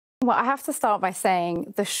Well, I have to start by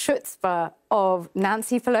saying the chutzpah of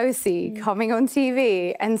Nancy Pelosi coming on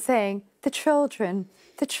TV and saying, the children,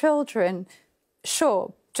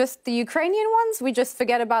 sure, just the Ukrainian ones? We just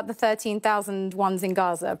forget about the 13,000 ones in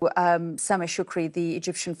Gaza. Sameh Shoukry, the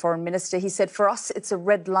Egyptian foreign minister, he said, for us, it's a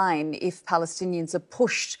red line if Palestinians are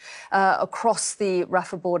pushed across the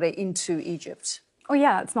Rafah border into Egypt. Oh,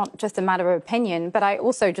 yeah, it's not just a matter of opinion, but I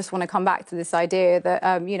also just want to come back to this idea that,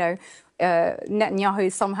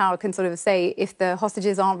 Netanyahu somehow can sort of say if the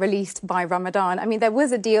hostages aren't released by Ramadan. I mean, there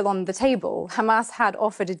was a deal on the table. Hamas had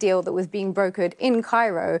offered a deal that was being brokered in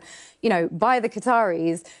Cairo, by the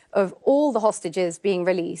Qataris, of all the hostages being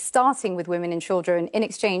released, starting with women and children, in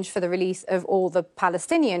exchange for the release of all the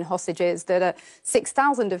Palestinian hostages, that are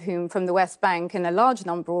 6,000 of whom from the West Bank and a large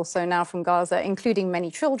number also now from Gaza, including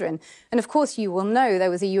many children. And of course, you will know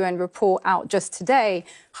there was a UN report out just today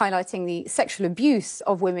highlighting the sexual abuse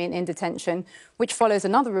of women in detention, which follows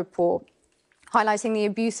another report highlighting the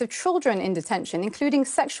abuse of children in detention, including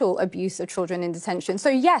sexual abuse of children in detention. So,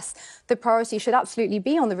 yes, the priority should absolutely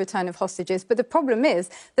be on the return of hostages. But the problem is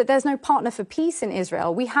that there's no partner for peace in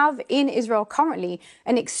Israel. We have in Israel currently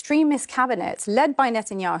an extremist cabinet led by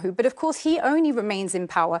Netanyahu. But, of course, he only remains in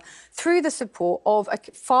power through the support of a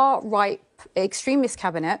far-right extremist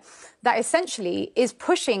cabinet that essentially is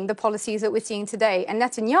pushing the policies that we're seeing today. And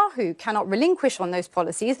Netanyahu cannot relinquish on those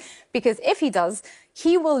policies, because if he does,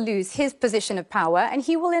 he will lose his position of power and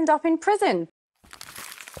he will end up in prison.